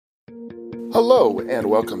Hello, and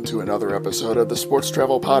welcome to another episode of the Sports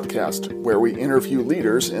Travel Podcast, where we interview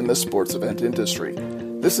leaders in the sports event industry.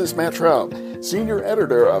 This is Matt Traub, Senior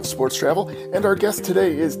Editor of Sports Travel, and our guest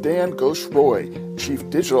today is Dan Ghosh Roy, Chief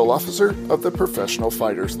Digital Officer of the Professional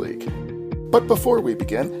Fighters League. But before we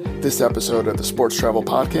begin, this episode of the Sports Travel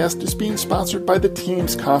Podcast is being sponsored by the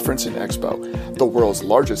Teams Conference and Expo, the world's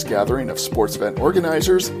largest gathering of sports event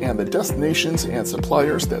organizers and the destinations and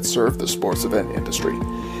suppliers that serve the sports event industry.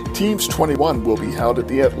 Teams 21 will be held at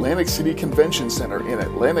the Atlantic City Convention Center in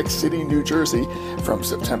Atlantic City, New Jersey from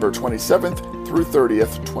September 27th through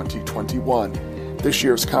 30th, 2021. This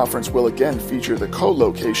year's conference will again feature the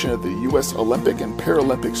co-location of the U.S. Olympic and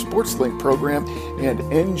Paralympic Sports Link program and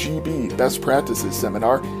NGB Best Practices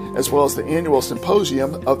Seminar, as well as the annual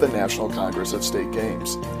symposium of the National Congress of State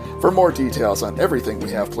Games. For more details on everything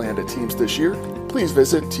we have planned at Teams this year, please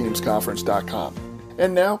visit teamsconference.com.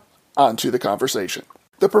 And now, on to the conversation.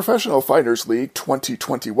 The Professional Fighters League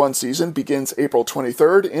 2021 season begins April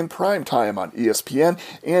 23rd in prime time on ESPN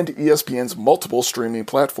and ESPN's multiple streaming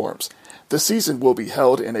platforms. The season will be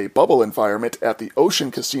held in a bubble environment at the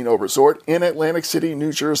Ocean Casino Resort in Atlantic City,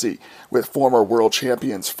 New Jersey, with former world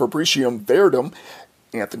champions Fabricium Verdum,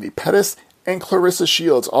 Anthony Pettis, and Clarissa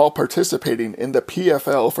Shields all participating in the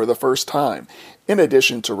PFL for the first time, in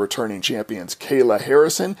addition to returning champions Kayla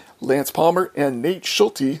Harrison, Lance Palmer, and Nate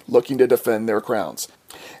Schulte looking to defend their crowns.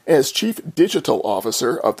 As Chief Digital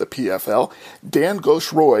Officer of the PFL, Dan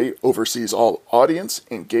Ghosh Roy oversees all audience,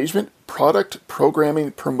 engagement, product,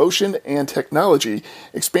 programming, promotion, and technology,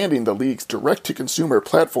 expanding the league's direct-to-consumer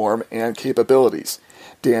platform and capabilities.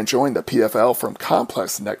 Dan joined the PFL from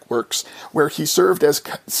Complex Networks, where he served as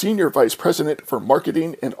Senior Vice President for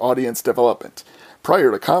Marketing and Audience Development.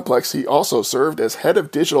 Prior to Complex, he also served as Head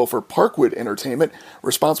of Digital for Parkwood Entertainment,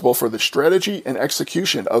 responsible for the strategy and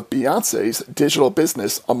execution of Beyoncé's digital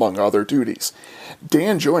business, among other duties.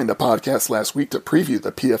 Dan joined the podcast last week to preview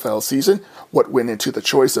the PFL season, what went into the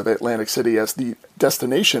choice of Atlantic City as the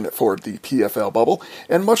destination for the PFL bubble,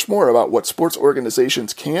 and much more about what sports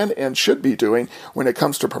organizations can and should be doing when it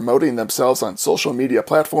comes to promoting themselves on social media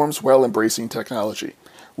platforms while embracing technology.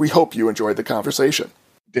 We hope you enjoyed the conversation.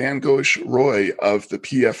 Dan Ghosh Roy of the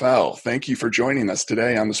PFL, thank you for joining us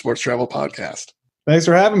today on the Sports Travel Podcast. Thanks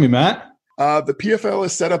for having me, Matt. The PFL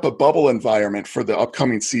has set up a bubble environment for the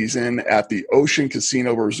upcoming season at the Ocean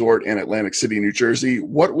Casino Resort in Atlantic City, New Jersey.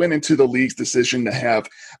 What went into the league's decision to have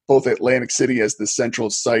both Atlantic City as the central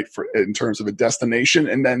site in terms of a destination,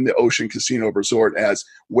 and then the Ocean Casino Resort as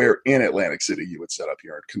where in Atlantic City you would set up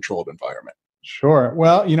your controlled environment? Sure.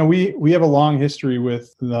 Well, we have a long history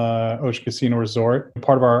with the Ocean Casino Resort.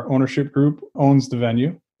 Part of our ownership group owns the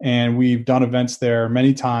venue, and we've done events there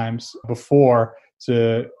many times before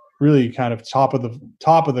to really kind of top of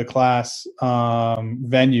the class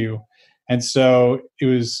venue. And so it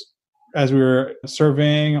was, as we were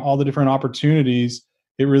surveying all the different opportunities,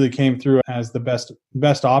 it really came through as the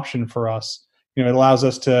best option for us. It allows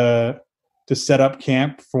us to set up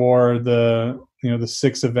camp for the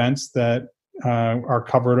 6 events that are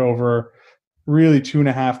covered over really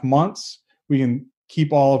 2.5 months. We can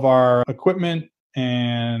keep all of our equipment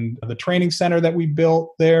and the training center that we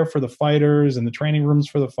built there for the fighters and the training rooms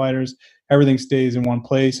for the fighters. Everything stays in one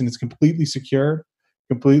place, and it's completely secure,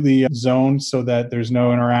 completely zoned so that there's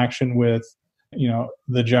no interaction with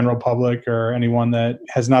the general public or anyone that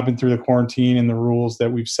has not been through the quarantine and the rules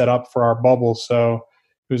that we've set up for our bubble. So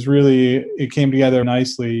it came together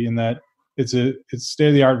nicely in that it's a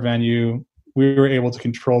state-of-the-art venue. We were able to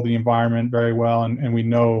control the environment very well, and we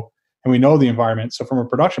know the environment. So from a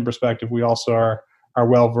production perspective, we also are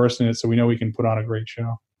well versed in it, so we know we can put on a great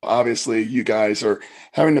show. Obviously, you guys are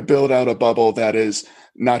having to build out a bubble that is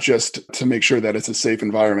not just to make sure that it's a safe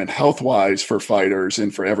environment health-wise for fighters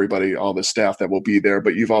and for everybody, all the staff that will be there,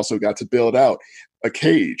 but you've also got to build out a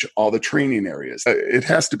cage, all the training areas. It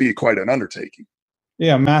has to be quite an undertaking.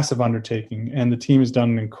 Yeah, massive undertaking, and the team has done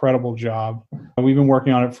an incredible job. We've been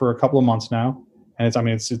working on it for a couple of months now, and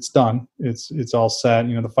it's done. It's all set.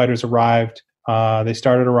 The fighters arrived. They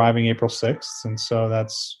started arriving April 6th, and so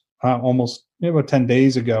that's almost about 10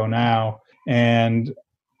 days ago now. And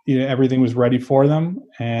everything was ready for them,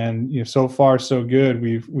 and so far so good.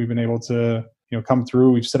 We've been able to come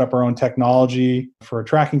through. We've set up our own technology for a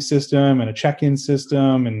tracking system and a check-in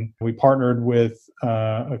system, and we partnered with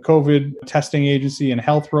a COVID testing agency and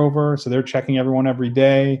Health Rover, so they're checking everyone every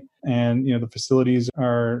day. And the facilities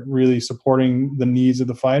are really supporting the needs of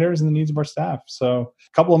the fighters and the needs of our staff. So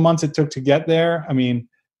a couple of months it took to get there. I mean,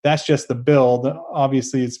 that's just the build.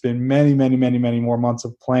 Obviously, it's been many, many, many, many more months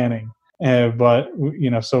of planning. But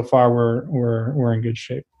so far we're in good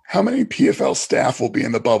shape. How many PFL staff will be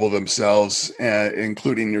in the bubble themselves,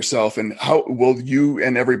 including yourself? And how will you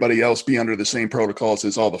and everybody else be under the same protocols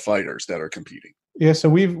as all the fighters that are competing? Yeah, so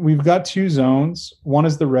we've got two zones. One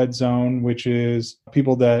is the red zone, which is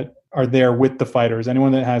people that are there with the fighters.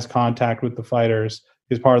 Anyone that has contact with the fighters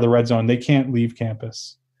is part of the red zone. They can't leave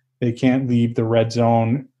campus. They can't leave the red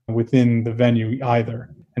zone within the venue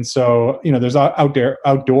either. And so, there's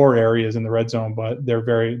outdoor areas in the red zone, but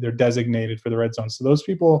they're designated for the red zone. So those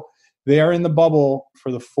people, they are in the bubble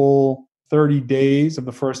for the full 30 days of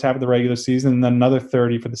the first half of the regular season, and then another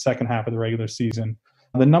 30 for the second half of the regular season.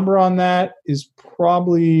 The number on that is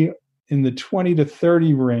probably in the 20 to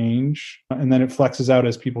 30 range, and then it flexes out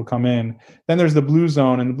as people come in. Then there's the blue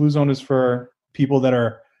zone, and the blue zone is for people that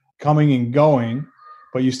are coming and going,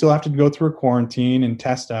 but you still have to go through a quarantine and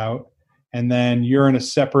test out. And then you're in a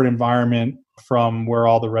separate environment from where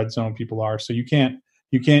all the red zone people are. So you can't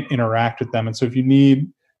interact with them. And so if you need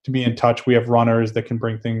to be in touch, we have runners that can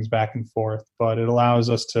bring things back and forth. But it allows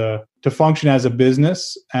us to function as a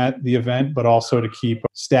business at the event, but also to keep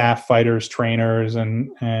staff, fighters, trainers, and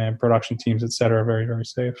production teams, et cetera, very, very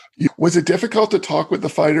safe. Was it difficult to talk with the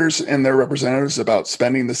fighters and their representatives about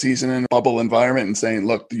spending the season in a bubble environment and saying,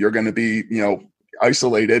 look, you're going to be,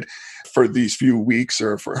 isolated for these few weeks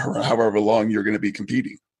or for however long you're going to be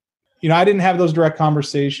competing? I didn't have those direct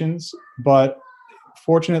conversations, but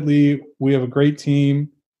fortunately we have a great team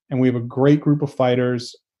and we have a great group of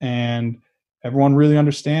fighters, and everyone really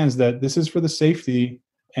understands that this is for the safety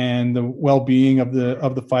and the well-being of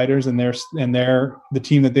the fighters and the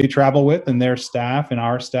team that they travel with and their staff and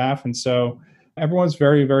our staff. And so everyone's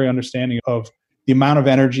very, very understanding of the amount of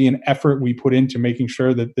energy and effort we put into making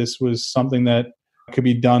sure that this was something that could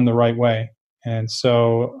be done the right way. And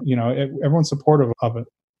so, everyone's supportive of it.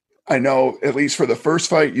 I know, at least for the first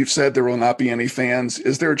fight, you've said there will not be any fans.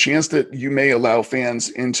 Is there a chance that you may allow fans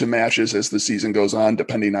into matches as the season goes on,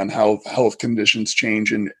 depending on how health conditions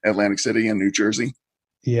change in Atlantic City and New Jersey?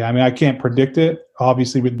 Yeah, I can't predict it.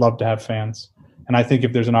 Obviously, we'd love to have fans. And I think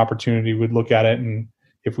if there's an opportunity, we'd look at it. And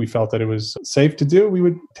if we felt that it was safe to do, we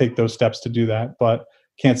would take those steps to do that. But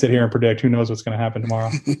can't sit here and predict. Who knows what's going to happen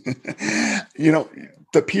tomorrow?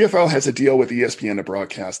 The PFL has a deal with ESPN to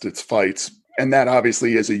broadcast its fights, and that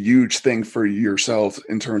obviously is a huge thing for yourself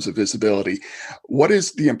in terms of visibility. What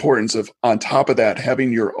is the importance of, on top of that,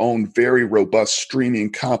 having your own very robust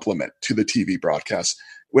streaming complement to the TV broadcast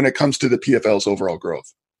when it comes to the PFL's overall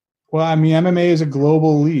growth? Well, MMA is a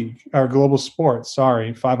global league, or global sport,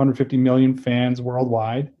 550 million fans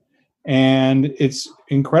worldwide. And it's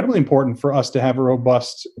incredibly important for us to have a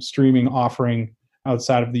robust streaming offering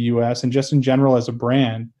outside of the US and just in general as a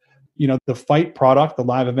brand. The fight product, the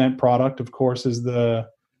live event product, of course, is the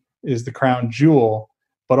crown jewel,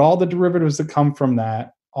 but all the derivatives that come from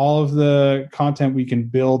that, all of the content we can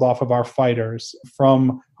build off of our fighters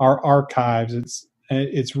from our archives,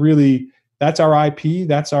 it's really, that's our IP,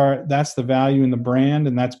 that's the value in the brand,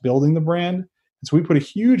 and that's building the brand. And so we put a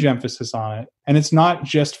huge emphasis on it. And it's not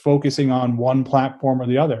just focusing on one platform or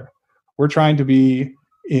the other. We're trying to be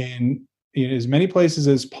in as many places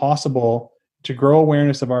as possible to grow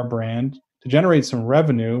awareness of our brand, to generate some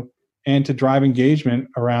revenue, and to drive engagement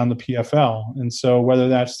around the PFL. And so whether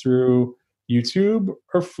that's through YouTube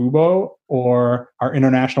or Fubo or our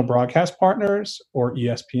international broadcast partners or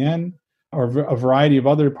ESPN or a variety of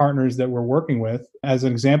other partners that we're working with, as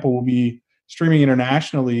an example, we'll be streaming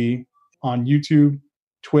internationally on YouTube,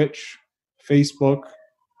 Twitch, Facebook,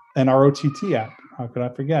 and our OTT app. How could I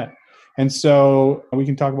forget? And so we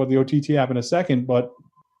can talk about the OTT app in a second, but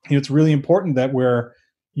it's really important that we're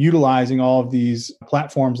utilizing all of these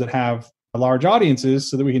platforms that have large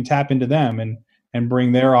audiences so that we can tap into them and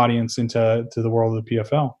bring their audience into the world of the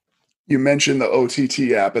PFL. You mentioned the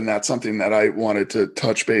OTT app, and that's something that I wanted to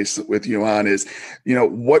touch base with you on is,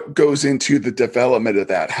 what goes into the development of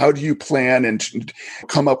that? How do you plan and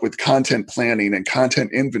come up with content planning and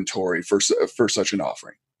content inventory for such an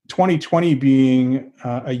offering? 2020 being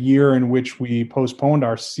a year in which we postponed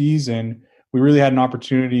our season, we really had an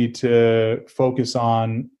opportunity to focus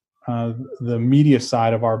on the media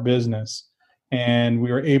side of our business. And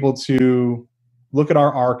we were able to look at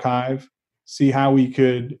our archive, see how we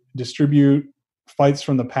could distribute fights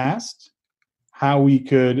from the past, how we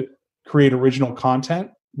could create original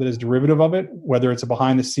content that is derivative of it, whether it's a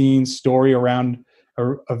behind-the-scenes story around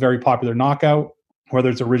a very popular knockout, whether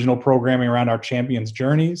it's original programming around our champions'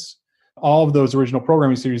 journeys, all of those original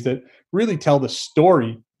programming series that really tell the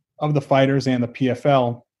story of the fighters and the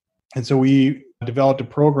PFL. And so we developed a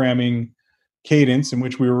programming cadence in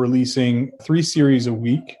which we were releasing 3 series a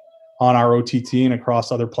week on our OTT and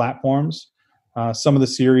across other platforms. Some of the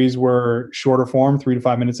series were shorter form, 3 to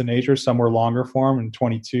 5 minutes in nature. Some were longer form and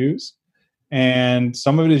 22s. And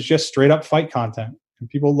some of it is just straight up fight content. And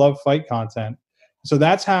people love fight content. So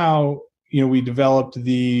that's how, we developed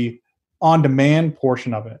the on-demand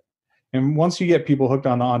portion of it. And once you get people hooked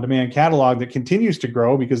on the on-demand catalog that continues to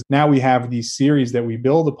grow, because now we have these series that we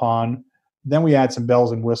build upon, then we add some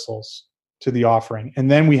bells and whistles to the offering. And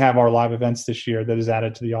then we have our live events this year that is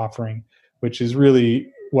added to the offering, which is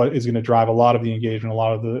really what is going to drive a lot of the engagement, a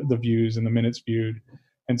lot of the views and the minutes viewed.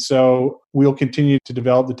 And so we'll continue to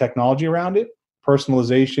develop the technology around it.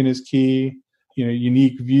 Personalization is key,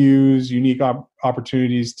 unique views, unique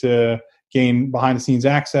opportunities to gain behind the scenes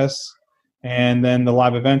access, and then the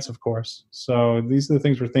live events, of course. So these are the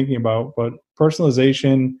things we're thinking about. But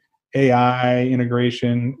personalization, AI,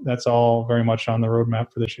 integration, that's all very much on the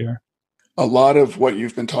roadmap for this year. A lot of what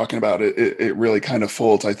you've been talking about, it really kind of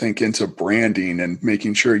folds, I think, into branding and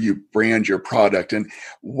making sure you brand your product. And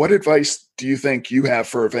what advice do you think you have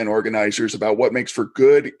for event organizers about what makes for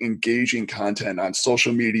good, engaging content on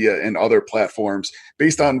social media and other platforms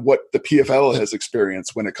based on what the PFL has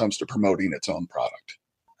experienced when it comes to promoting its own product?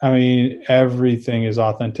 I mean, everything is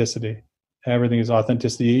authenticity. Everything is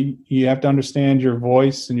authenticity. You have to understand your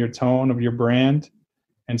voice and your tone of your brand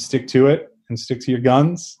and stick to it and stick to your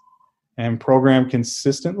guns and program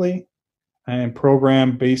consistently and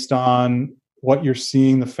program based on what you're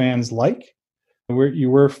seeing the fans like.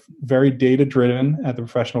 We're very data driven at the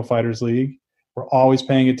Professional Fighters League. We're always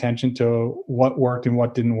paying attention to what worked and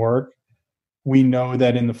what didn't work. We know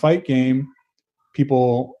that in the fight game,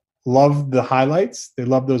 people love the highlights. They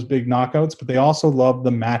love those big knockouts, but they also love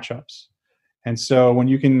the matchups. And so when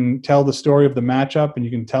you can tell the story of the matchup and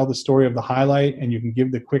you can tell the story of the highlight and you can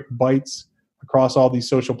give the quick bites across all these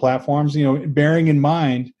social platforms, bearing in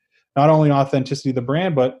mind not only authenticity of the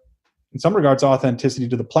brand, but in some regards authenticity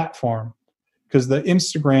to the platform. Because the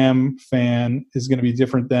Instagram fan is going to be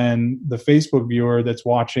different than the Facebook viewer that's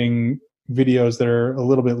watching videos that are a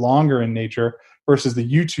little bit longer in nature versus the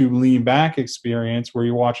YouTube lean back experience where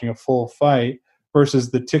you're watching a full fight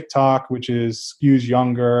versus the TikTok, which skews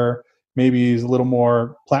younger, maybe is a little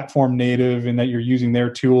more platform native in that you're using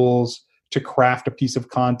their tools to craft a piece of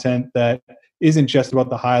content that isn't just about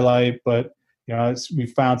the highlight, but we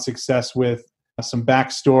found success with some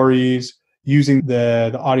backstories, using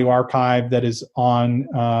the audio archive that is on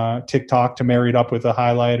TikTok to marry it up with a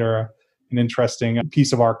highlight or an interesting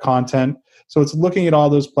piece of our content. So it's looking at all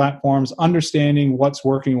those platforms, understanding what's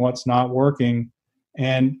working, what's not working,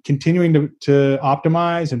 and continuing to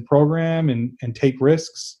optimize and program and take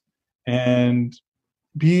risks and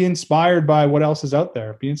be inspired by what else is out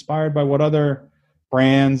there. Be inspired by what other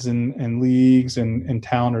brands and leagues and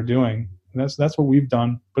talent are doing. And that's what we've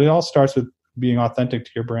done. But it all starts with being authentic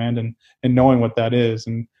to your brand and knowing what that is.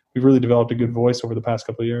 And we've really developed a good voice over the past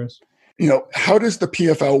couple of years. How does the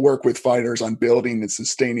PFL work with fighters on building and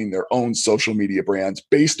sustaining their own social media brands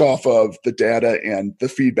based off of the data and the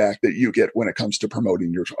feedback that you get when it comes to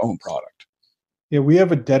promoting your own product? Yeah, we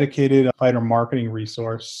have a dedicated fighter marketing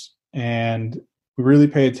resource, and we really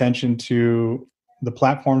pay attention to the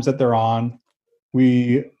platforms that they're on.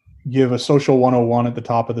 We give a social 101 at the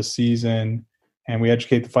top of the season, and we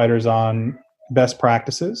educate the fighters on best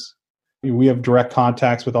practices. We have direct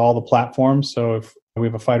contacts with all the platforms, so if we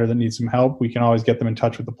have a fighter that needs some help, we can always get them in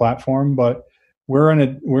touch with the platform. But we're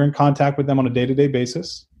in contact with them on a day-to-day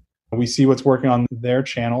basis. We see what's working on their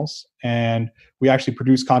channels, and we actually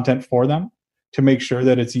produce content for them to make sure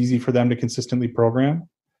that it's easy for them to consistently program.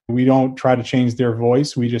 We don't try to change their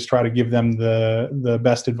voice. We just try to give them the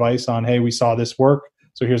best advice on, hey, we saw this work,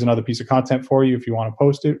 so here's another piece of content for you. If you want to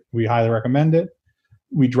post it, we highly recommend it.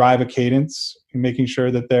 We drive a cadence, making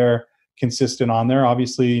sure that they're consistent on there.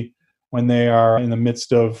 Obviously, when they are in the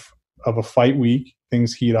midst of a fight week,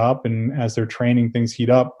 things heat up, and as they're training, things heat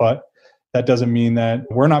up. But that doesn't mean that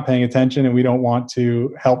we're not paying attention and we don't want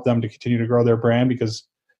to help them to continue to grow their brand, because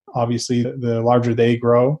obviously the larger they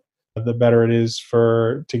grow, the better it is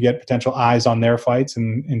to get potential eyes on their fights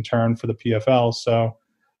and in turn for the PFL. So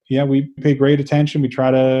yeah, we pay great attention. We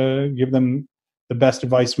try to give them the best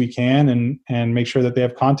advice we can and make sure that they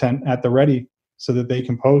have content at the ready so that they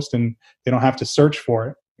can post and they don't have to search for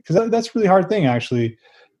it. Because that's a really hard thing, actually.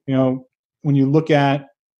 When you look at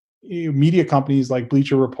media companies like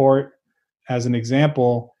Bleacher Report as an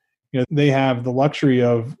example, they have the luxury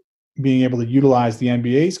of being able to utilize the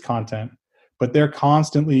NBA's content, but they're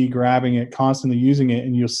constantly grabbing it, constantly using it,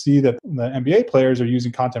 and you'll see that the NBA players are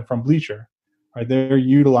using content from Bleacher, right? They're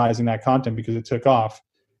utilizing that content because it took off.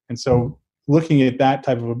 And so looking at that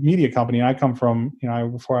type of a media company, and I come from,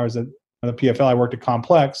 before I was at the PFL, I worked at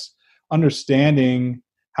Complex, understanding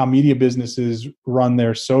how media businesses run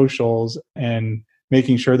their socials and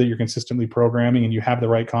making sure that you're consistently programming and you have the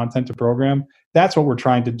right content to program. That's what we're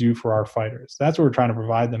trying to do for our fighters. That's what we're trying to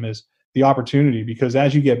provide them, is the opportunity, because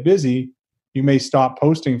as you get busy, you may stop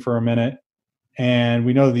posting for a minute. And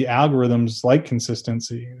we know the algorithms like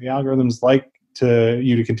consistency. The algorithms like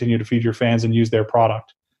you to continue to feed your fans and use their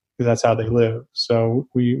product, because that's how they live. So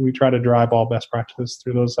we try to drive all best practices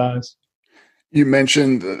through those eyes. You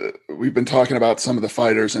mentioned we've been talking about some of the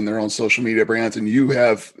fighters and their own social media brands, and you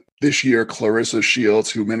have this year Claressa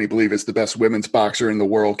Shields, who many believe is the best women's boxer in the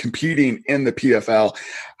world, competing in the PFL.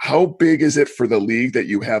 How big is it for the league that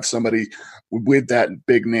you have somebody with that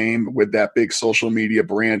big name, with that big social media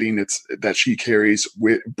branding that she carries,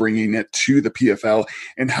 with bringing it to the PFL?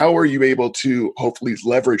 And how are you able to hopefully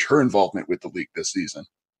leverage her involvement with the league this season?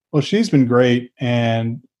 Well, she's been great.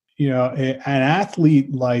 And, an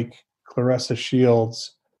athlete like Claressa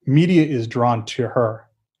Shields, media is drawn to her.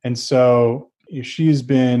 And so she's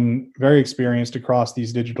been very experienced across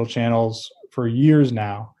these digital channels for years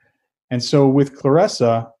now. And so with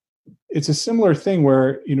Claressa, it's a similar thing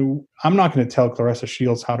where, I'm not going to tell Claressa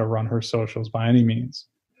Shields how to run her socials by any means,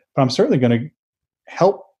 but I'm certainly going to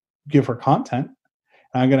help give her content.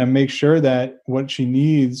 And I'm going to make sure that what she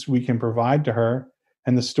needs, we can provide to her,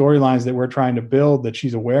 and the storylines that we're trying to build that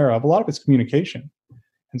she's aware of. A lot of it's communication.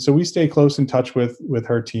 And so we stay close in touch with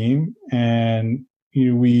her team, and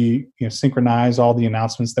we synchronize all the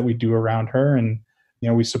announcements that we do around her, and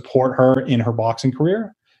we support her in her boxing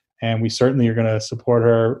career, and we certainly are going to support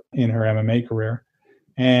her in her MMA career.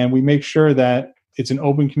 And we make sure that it's an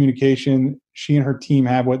open communication. She and her team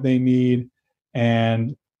have what they need,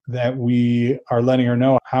 and that we are letting her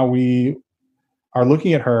know how we are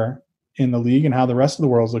looking at her in the league and how the rest of the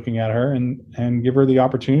world's looking at her, and give her the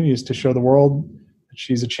opportunities to show the world that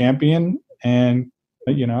she's a champion, and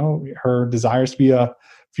her desires to be a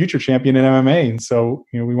future champion in MMA. And so,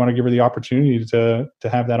 we want to give her the opportunity to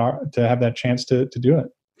have that chance to do it.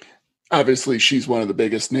 Obviously, she's one of the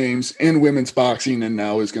biggest names in women's boxing, and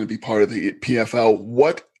now is going to be part of the PFL.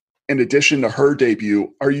 What, in addition to her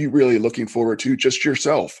debut, are you really looking forward to just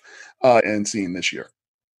yourself and seeing this year?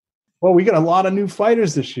 Well, we got a lot of new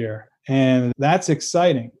fighters this year, and that's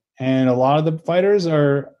exciting. And a lot of the fighters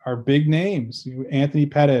are big names. Anthony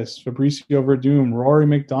Pettis, Fabricio Verdum, Rory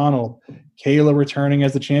McDonald, Kayla returning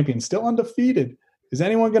as the champion, still undefeated. Is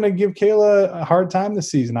anyone going to give Kayla a hard time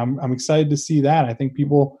this season? I'm excited to see that. I think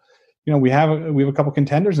people, we have a couple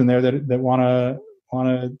contenders in there that want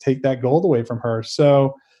to take that gold away from her.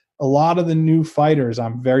 So a lot of the new fighters,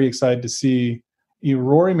 I'm very excited to see.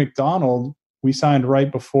 Rory McDonald, we signed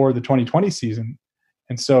right before the 2020 season.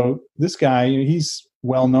 And so this guy, he's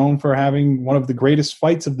well known for having one of the greatest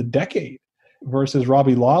fights of the decade versus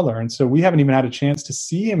Robbie Lawler. And so we haven't even had a chance to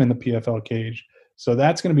see him in the PFL cage. So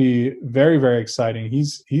that's going to be very, very exciting.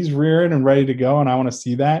 He's rearing and ready to go, and I want to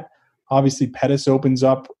see that. Obviously, Pettis opens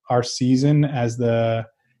up our season as the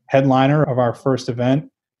headliner of our first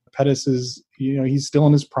event. Pettis is, he's still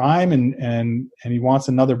in his prime, and he wants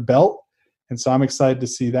another belt. And so I'm excited to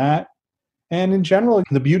see that. And in general,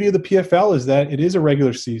 the beauty of the PFL is that it is a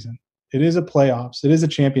regular season. It is a playoffs. It is a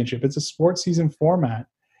championship. It's a sports season format,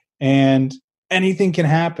 and anything can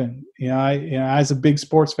happen. As a big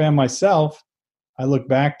sports fan myself, I look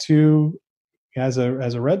back to as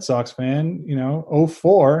a Red Sox fan,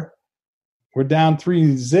 2004, we're down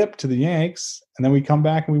 3-0 to the Yanks, and then we come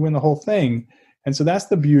back and we win the whole thing. And so that's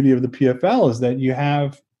the beauty of the PFL, is that you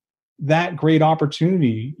have that great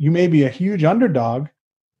opportunity. You may be a huge underdog,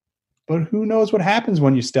 but who knows what happens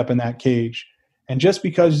when you step in that cage. And just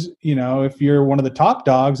because, if you're one of the top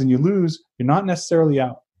dogs and you lose, you're not necessarily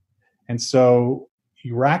out. And so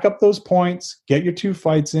you rack up those points, get your 2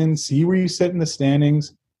 fights in, see where you sit in the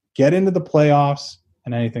standings, get into the playoffs,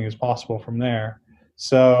 and anything is possible from there.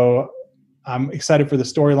 So I'm excited for the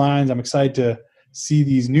storylines. I'm excited to see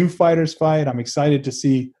these new fighters fight. I'm excited to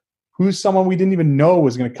see who's someone we didn't even know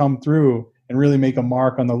was going to come through and really make a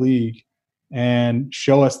mark on the league and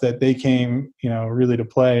show us that they came, really to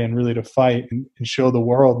play and really to fight, and show the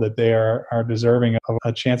world that they are deserving of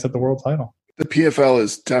a chance at the world title. The PFL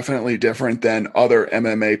is definitely different than other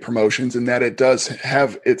MMA promotions in that it does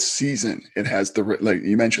have its season. It has like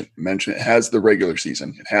you mentioned, it has the regular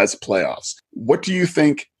season. It has playoffs. What do you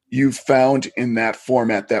think you've found in that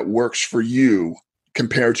format that works for you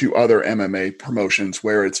compared to other MMA promotions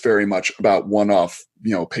where it's very much about one-off,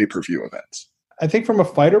 pay-per-view events? I think from a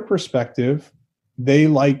fighter perspective, they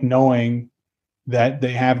like knowing that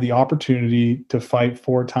they have the opportunity to fight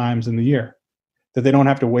 4 times in the year, that they don't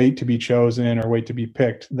have to wait to be chosen or wait to be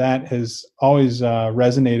picked. That has always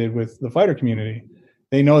resonated with the fighter community.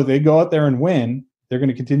 They know they go out there and win. they're going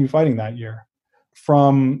to continue fighting that year.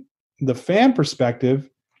 From the fan perspective,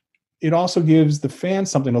 it also gives the fans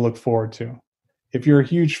something to look forward to. If you're a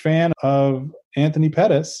huge fan of Anthony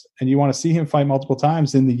Pettis and you want to see him fight multiple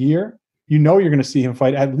times in the year, you know you're going to see him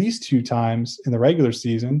fight at least 2 times in the regular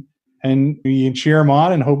season, and you can cheer him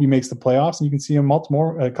on and hope he makes the playoffs, and you can see him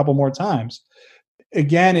a couple more times.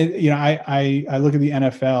 Again, I look at the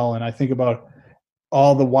NFL and I think about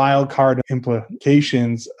all the wild card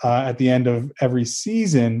implications at the end of every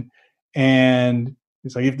season, and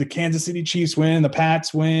it's like if the Kansas City Chiefs win, the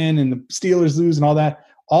Pats win, and the Steelers lose, and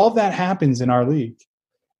all of that happens in our league.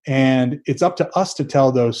 And it's up to us to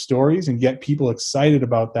tell those stories and get people excited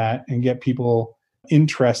about that and get people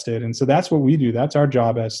interested. And so that's what we do. That's our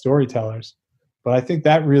job as storytellers. But I think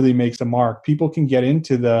that really makes a mark. People can get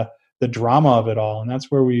into the drama of it all. And that's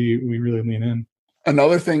where we really lean in.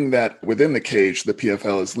 Another thing that within the cage, the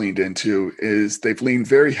PFL has leaned into is they've leaned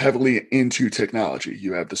very heavily into technology.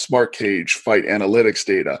 You have the smart cage fight analytics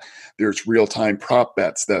data. There's real-time prop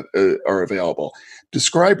bets that are available.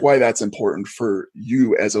 Describe why that's important for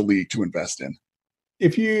you as a league to invest in.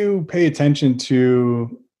 If you pay attention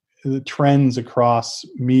to the trends across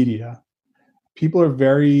media, people are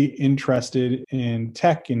very interested in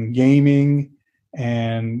tech and gaming,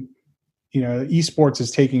 and esports is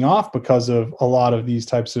taking off because of a lot of these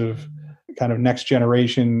types of kind of next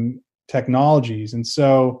generation technologies. And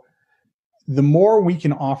so the more we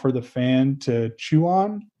can offer the fan to chew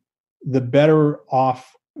on, the better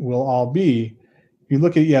off we'll all be. You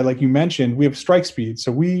look at, like you mentioned, we have strike speed.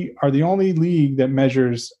 So we are the only league that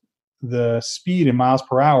measures the speed in miles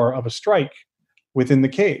per hour of a strike within the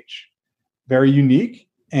cage. Very unique.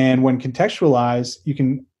 And when contextualized, you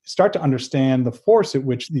can start to understand the force at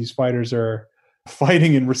which these fighters are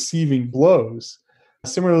fighting and receiving blows.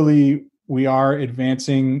 Similarly, we are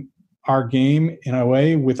advancing our game in a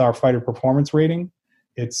way with our fighter performance rating.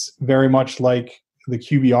 It's very much like the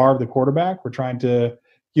QBR of the quarterback. We're trying to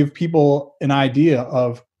give people an idea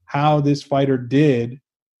of how this fighter did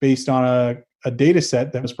based on a data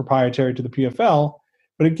set that was proprietary to the PFL,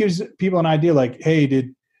 but it gives people an idea like, hey,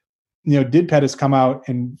 did Pettis come out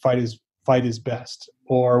and fight his best?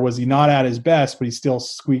 Or was he not at his best, but he still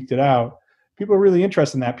squeaked it out? People are really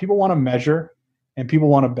interested in that. People want to measure and people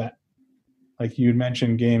want to bet. Like you had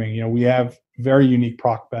mentioned gaming, we have very unique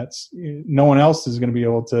proc bets. No one else is going to be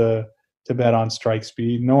able to bet on strike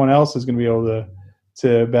speed. No one else is going to be able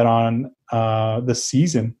to bet on the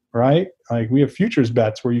season, right? Like we have futures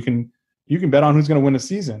bets where you can bet on who's going to win a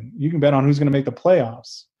season. You can bet on who's going to make the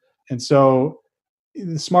playoffs. And so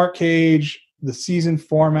the smart cage, the season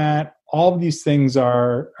format, all of these things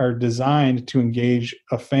are designed to engage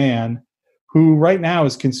a fan who right now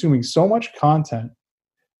is consuming so much content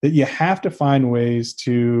that you have to find ways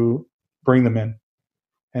to bring them in.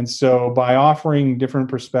 And so by offering different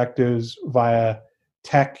perspectives via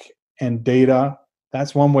tech and data,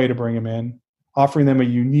 that's one way to bring them in. Offering them a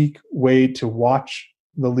unique way to watch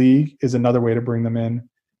the league is another way to bring them in.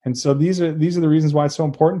 And so these are the reasons why it's so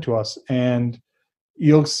important to us. And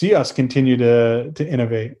you'll see us continue to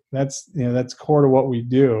innovate. That's core to what we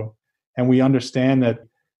do. And we understand that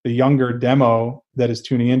the younger demo that is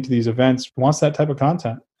tuning into these events wants that type of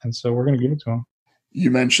content. And so we're going to give it to them. You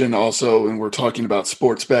mentioned also, and we're talking about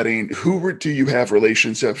sports betting, who do you have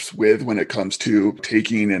relationships with when it comes to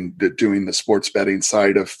taking and doing the sports betting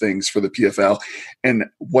side of things for the PFL? And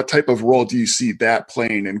what type of role do you see that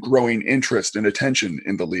playing in growing interest and attention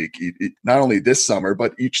in the league, not only this summer,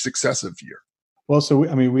 but each successive year? Well, so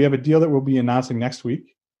we have a deal that we'll be announcing next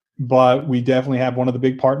week, but we definitely have one of the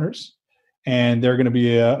big partners, and they're going to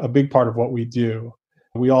be a big part of what we do.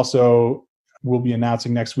 We also will be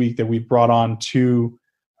announcing next week that we've brought on 2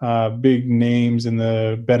 big names in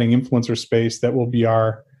the betting influencer space that will be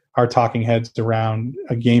our talking heads around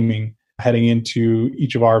gaming heading into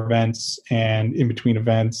each of our events and in between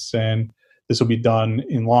events. And this will be done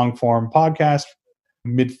in long form podcast,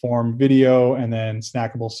 mid form video, and then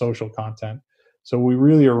snackable social content. So we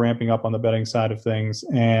really are ramping up on the betting side of things.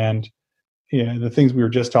 And the things we were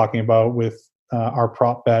just talking about with our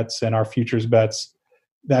prop bets and our futures bets,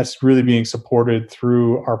 that's really being supported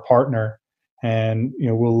through our partner. And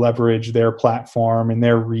we'll leverage their platform and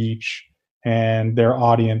their reach and their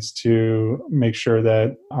audience to make sure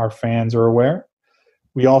that our fans are aware.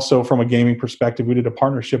 We also, from a gaming perspective, we did a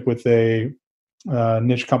partnership with a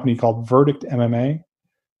niche company called Verdict MMA.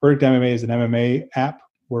 Verdict MMA is an MMA app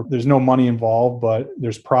where there's no money involved, but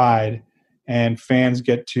there's pride, and fans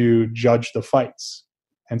get to judge the fights.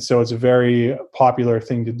 And so it's a very popular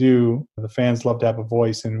thing to do. The fans love to have a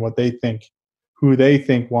voice in what they think, who they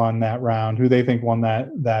think won that round, who they think won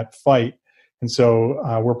that fight. And so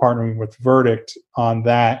we're partnering with Verdict on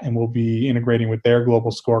that, and we'll be integrating with their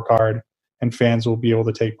global scorecard, and fans will be able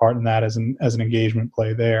to take part in that as an engagement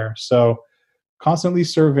play there. So constantly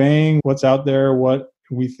surveying what's out there, what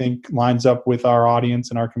we think lines up with our audience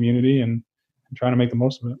and our community, and trying to make the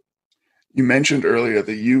most of it. You mentioned earlier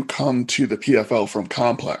that you come to the PFL from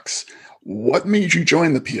Complex. What made you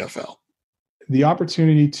join the PFL? The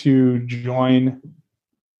opportunity to join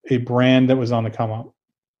a brand that was on the come up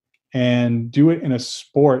and do it in a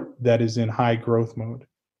sport that is in high growth mode.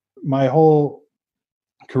 My whole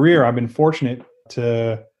career, I've been fortunate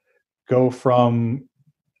to go from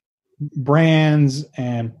brands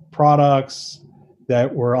and products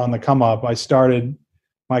that were on the come up. I started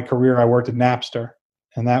my career, I worked at Napster,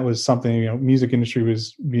 and that was something, music industry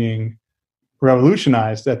was being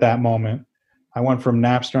revolutionized at that moment. I went from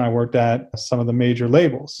Napster and I worked at some of the major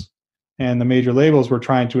labels, and the major labels were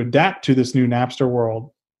trying to adapt to this new Napster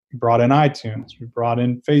world. We brought in iTunes, we brought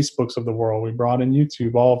in Facebooks of the world, we brought in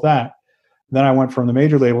YouTube, all of that. Then I went from the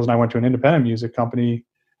major labels and I went to an independent music company,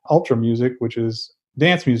 Ultra Music, which is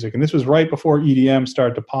dance music. And this was right before EDM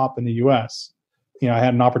started to pop in the US. I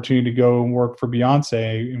had an opportunity to go and work for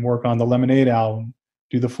Beyonce and work on the Lemonade album,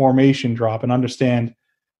 do the Formation drop, and understand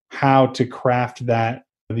how to craft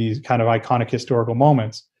these kind of iconic historical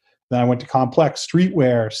moments. Then I went to Complex,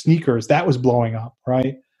 streetwear, sneakers, that was blowing up,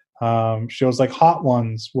 right? Shows like Hot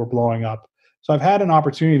Ones were blowing up. So I've had an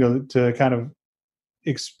opportunity to kind of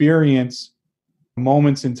experience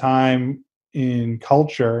moments in time in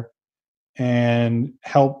culture and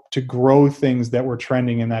help to grow things that were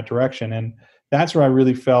trending in that direction. And that's where I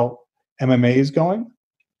really felt MMA is going.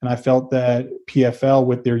 And I felt that PFL,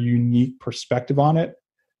 with their unique perspective on it,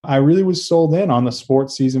 I really was sold in on the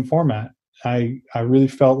sports season format. I really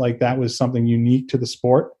felt like that was something unique to the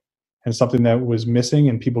sport and something that was missing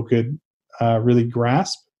and people could really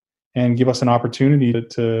grasp and give us an opportunity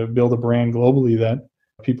to build a brand globally that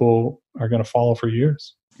people are going to follow for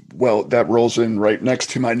years. Well, that rolls in right next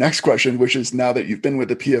to my next question, which is, now that you've been with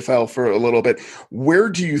the PFL for a little bit, where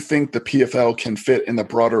do you think the PFL can fit in the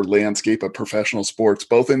broader landscape of professional sports,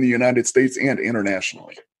 both in the United States and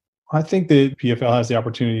internationally? I think that PFL has the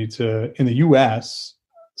opportunity to, in the U.S.,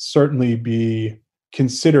 certainly be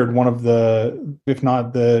considered one of the, if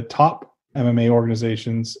not the top MMA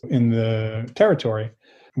organizations in the territory.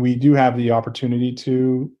 We do have the opportunity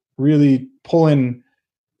to really pull in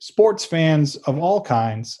sports fans of all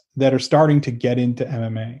kinds that are starting to get into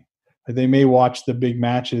MMA. They may watch the big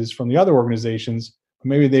matches from the other organizations, but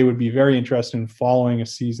maybe they would be very interested in following a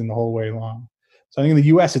season the whole way long. So I think in the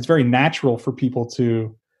U.S., it's very natural for people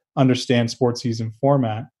to understand sports season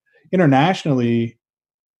format. Internationally,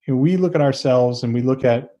 we look at ourselves and we look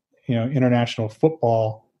at international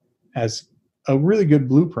football as a really good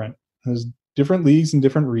blueprint. There's different leagues in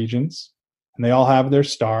different regions, and they all have their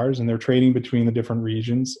stars, and they're trading between the different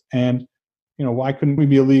regions. And why couldn't we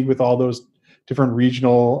be a league with all those different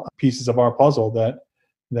regional pieces of our puzzle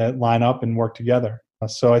that line up and work together?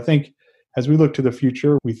 So I think as we look to the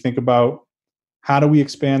future, we think about how do we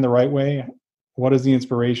expand the right way? What is the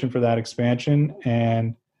inspiration for that expansion?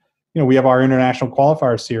 And we have our International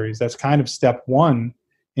Qualifier Series. That's kind of step one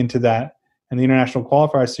into that. And the International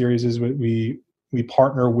Qualifier Series is what we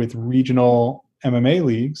partner with regional MMA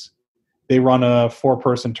leagues. They run a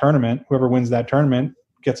 4-person tournament. Whoever wins that tournament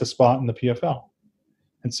gets a spot in the PFL.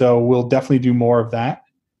 And so we'll definitely do more of that.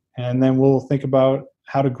 And then we'll think about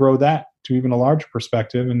how to grow that to even a larger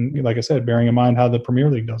perspective. And like I said, bearing in mind how the Premier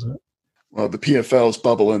League does it. Well, the PFL's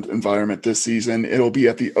bubble environment this season, it'll be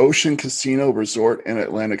at the Ocean Casino Resort in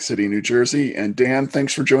Atlantic City, New Jersey. And Dan,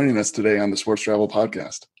 thanks for joining us today on the Sports Travel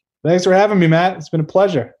Podcast. Thanks for having me, Matt. It's been a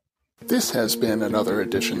pleasure. This has been another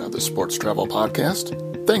edition of the Sports Travel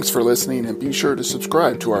Podcast. Thanks for listening, and be sure to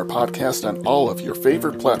subscribe to our podcast on all of your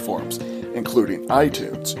favorite platforms, including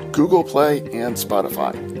iTunes, Google Play, and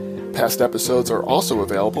Spotify. Past episodes are also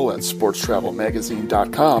available at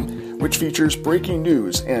sportstravelmagazine.com, which features breaking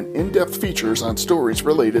news and in-depth features on stories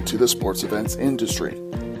related to the sports events industry.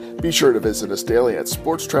 Be sure to visit us daily at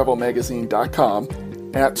sportstravelmagazine.com,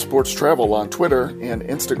 at Sports Travel on Twitter and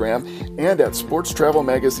Instagram, and at Sports Travel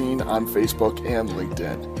Magazine on Facebook and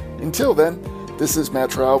LinkedIn. Until then, this is Matt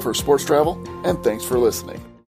Trout for Sports Travel, and thanks for listening.